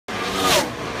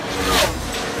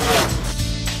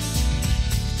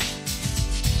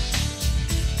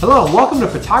Hello and welcome to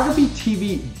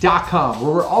photographytv.com,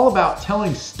 where we're all about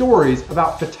telling stories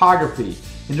about photography.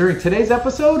 And during today's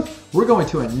episode, we're going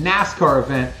to a NASCAR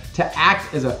event to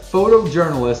act as a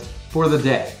photojournalist for the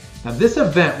day. Now this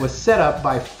event was set up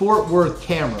by Fort Worth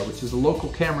Camera, which is a local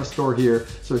camera store here.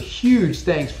 So huge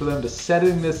thanks for them to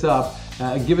setting this up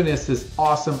and giving us this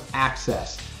awesome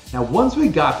access. Now once we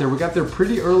got there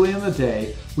pretty early in the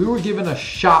day. We were given a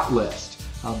shot list.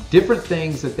 Different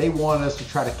things that they wanted us to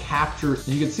try to capture. And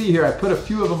you can see here, I put a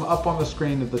few of them up on the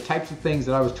screen of the types of things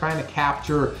that I was trying to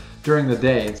capture during the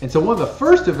day. And so one of the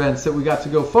first events that we got to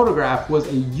go photograph was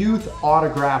a youth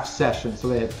autograph session. So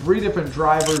they had 3 different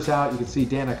drivers out. You can see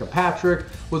Danica Patrick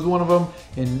was one of them.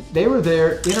 And they were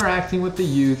there interacting with the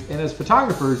youth. And as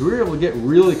photographers, we were able to get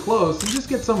really close and just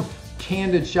get some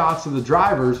candid shots of the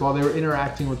drivers while they were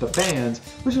interacting with the fans,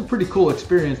 which is a pretty cool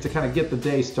experience to kind of get the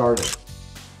day started.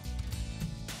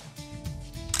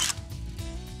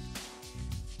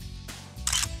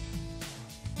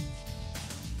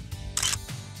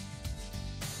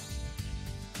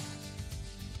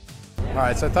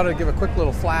 Alright, so I thought I'd give a quick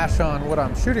little flash on what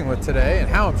I'm shooting with today and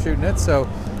how I'm shooting it. So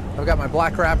I've got my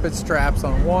Black Rapid straps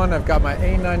on one, I've got my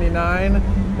A99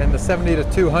 and the 70 to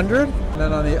 200. And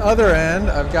then on the other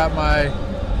end, I've got my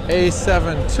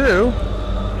A7 II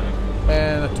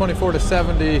and a 24 to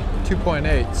 70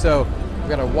 2.8. So I've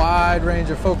got a wide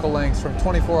range of focal lengths from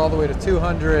 24 all the way to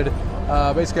 200,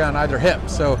 basically on either hip.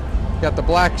 So I've got the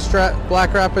Black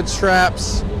Rapid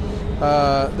straps,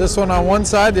 this one on one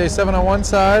side, the A7 on one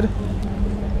side,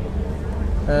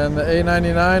 and the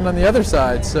A99 on the other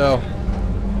side. So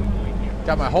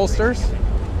got my holsters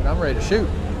and I'm ready to shoot.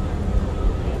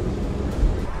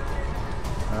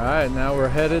 All right, now we're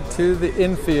headed to the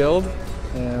infield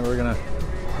and we're gonna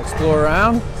explore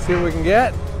around, see what we can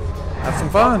get, have some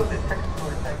fun.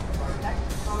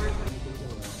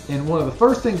 And one of the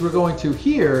first things we're going to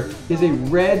here is a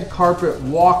red carpet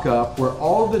walk-up where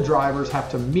all of the drivers have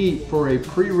to meet for a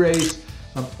pre-race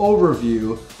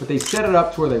overview, but they set it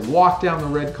up to where they walk down the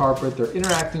red carpet, they're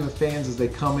interacting with fans as they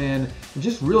come in, and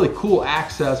just really cool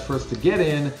access for us to get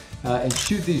in and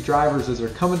shoot these drivers as they're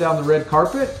coming down the red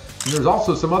carpet. And there's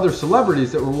also some other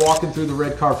celebrities that were walking through the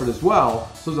red carpet as well.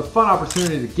 So it was a fun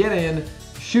opportunity to get in,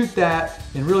 shoot that,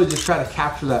 and really just try to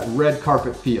capture that red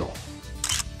carpet feel.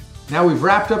 Now we've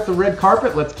wrapped up the red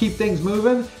carpet, let's keep things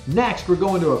moving. Next, we're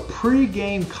going to a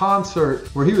pre-game concert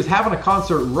where he was having a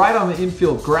concert right on the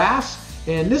infield grass.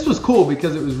 And this was cool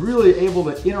because it was really able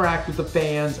to interact with the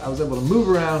fans. I was able to move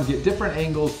around, get different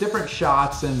angles, different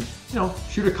shots, and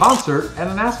shoot a concert at a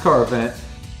NASCAR event.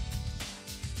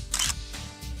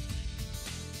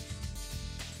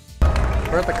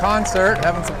 We're at the concert,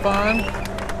 having some fun,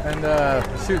 and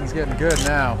the shooting's getting good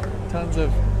now. Tons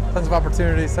of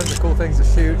opportunities, tons of cool things to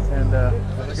shoot, and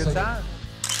having a good time.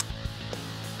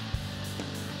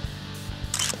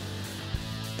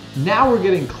 Now we're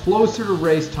getting closer to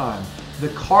race time. The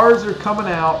cars are coming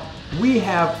out. We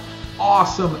have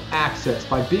awesome access.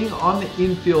 By being on the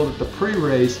infield at the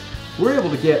pre-race, we're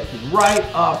able to get right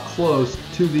up close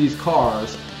to these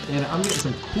cars. And I'm getting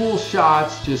some cool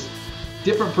shots, just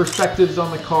different perspectives on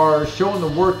the cars, showing the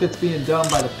work that's being done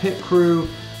by the pit crew.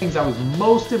 Things I was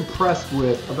most impressed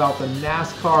with about the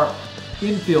NASCAR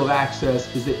infield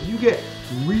access is that you get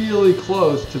really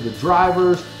close to the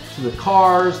drivers, to the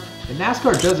cars, and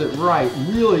NASCAR does it right,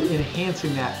 really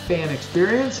enhancing that fan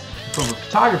experience. From a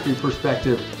photography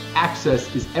perspective,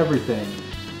 access is everything.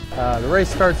 The race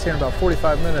starts here in about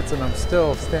 45 minutes and I'm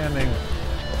still standing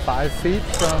 5 feet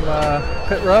from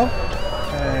pit row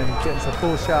and getting some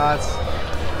cool shots.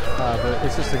 But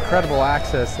it's just incredible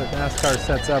access that NASCAR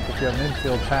sets up. If you have an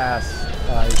infield pass,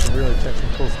 you can really check some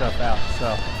cool stuff out.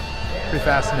 So, pretty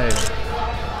fascinating.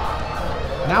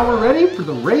 Now we're ready for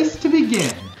the race to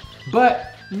begin, but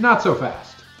not so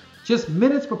fast. Just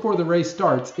minutes before the race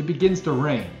starts, it begins to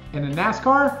rain. And in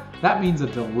NASCAR, that means a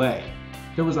delay.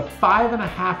 There was a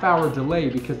 5.5 hour delay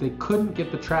because they couldn't get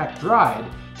the track dried,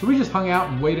 so we just hung out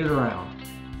and waited around.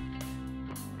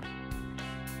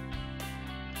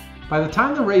 By the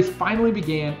time the race finally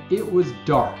began, it was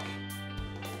dark.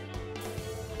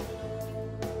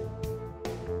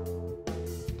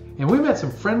 And we met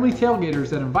some friendly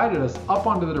tailgaters that invited us up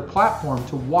onto their platform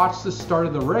to watch the start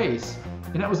of the race.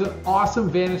 And that was an awesome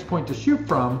vantage point to shoot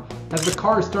from as the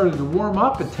cars started to warm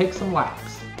up and take some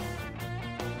laps.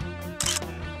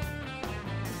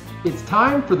 It's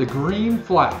time for the green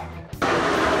flag.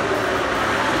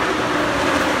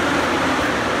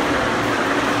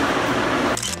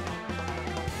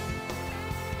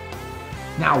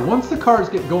 Now, once the cars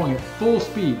get going at full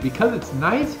speed, because it's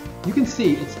night, you can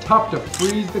see it's tough to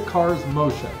freeze the car's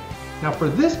motion. Now for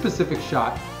this specific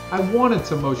shot, I wanted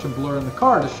some motion blur in the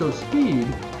car to show speed,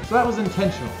 so that was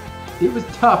intentional. It was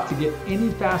tough to get any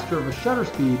faster of a shutter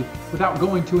speed without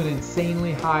going to an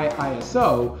insanely high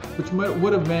ISO, which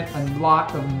would have meant a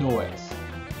lot of noise.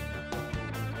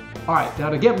 Alright, now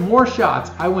to get more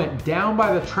shots, I went down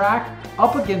by the track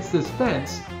up against this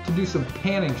fence to do some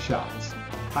panning shots.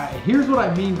 Alright, here's what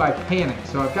I mean by panning.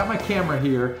 So I've got my camera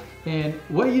here, and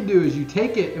what you do is you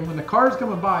take it, and when the car is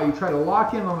coming by, you try to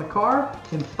lock in on the car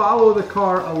and follow the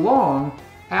car along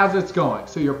as it's going.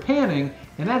 So you're panning,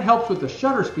 and that helps with the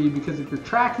shutter speed, because if you're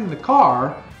tracking the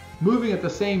car, moving at the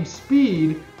same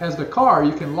speed as the car,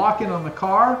 you can lock in on the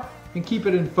car and keep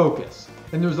it in focus.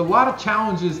 And there's a lot of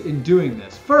challenges in doing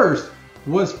this. First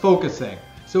was focusing.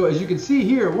 So as you can see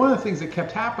here, one of the things that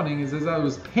kept happening is as I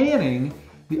was panning,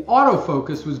 the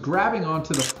autofocus was grabbing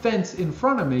onto the fence in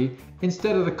front of me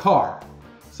instead of the car.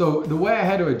 So the way I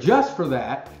had to adjust for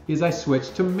that is I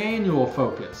switched to manual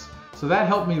focus. So that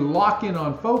helped me lock in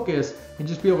on focus and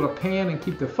just be able to pan and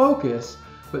keep the focus.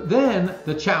 But then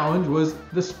the challenge was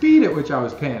the speed at which I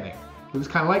was panning. It was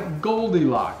kind of like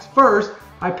Goldilocks. First,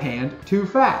 I panned too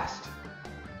fast.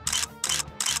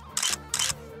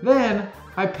 Then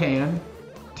I panned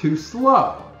too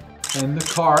slow, and the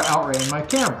car outran my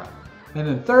camera. And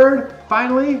then third,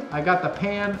 finally, I got the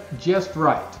pan just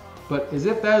right. But as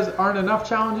if those aren't enough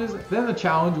challenges, then the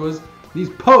challenge was these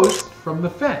posts from the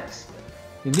fence.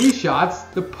 In these shots,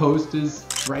 the post is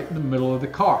right in the middle of the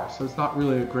car, so it's not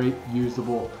really a great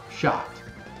usable shot.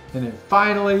 And then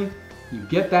finally, you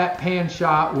get that pan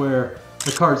shot where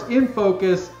the car's in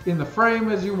focus, in the frame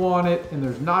as you want it, and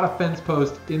there's not a fence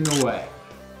post in the way.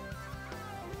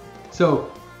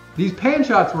 So these pan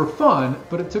shots were fun,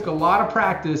 but it took a lot of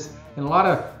practice and a lot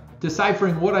of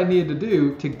deciphering what I needed to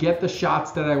do to get the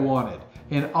shots that I wanted.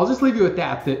 And I'll just leave you with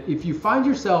that if you find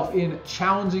yourself in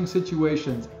challenging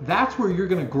situations, that's where you're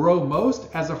gonna grow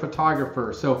most as a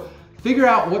photographer. So figure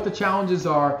out what the challenges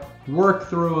are, work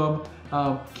through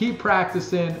them, keep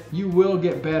practicing, you will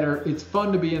get better. It's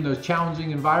fun to be in those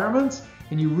challenging environments,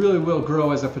 and you really will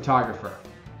grow as a photographer.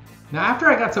 Now, after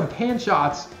I got some pan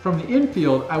shots from the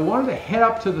infield, I wanted to head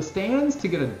up to the stands to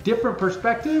get a different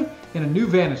perspective and a new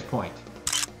vantage point.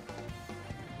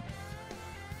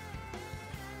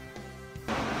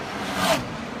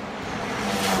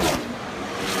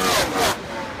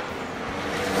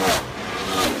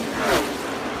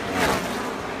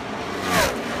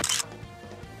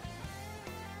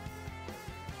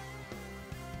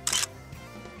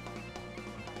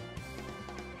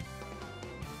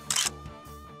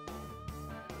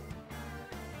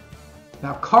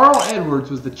 Now, Carl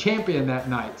Edwards was the champion that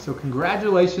night, so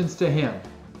congratulations to him.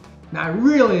 Now, I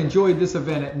really enjoyed this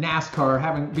event at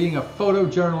NASCAR, being a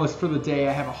photojournalist for the day.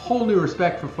 I have a whole new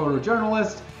respect for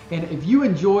photojournalists, and if you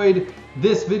enjoyed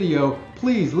this video,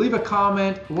 please leave a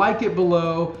comment, like it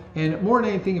below, and more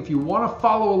than anything, if you want to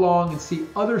follow along and see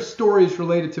other stories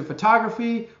related to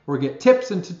photography or get tips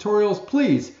and tutorials,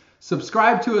 please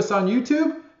subscribe to us on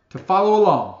YouTube to follow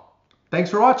along.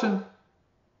 Thanks for watching.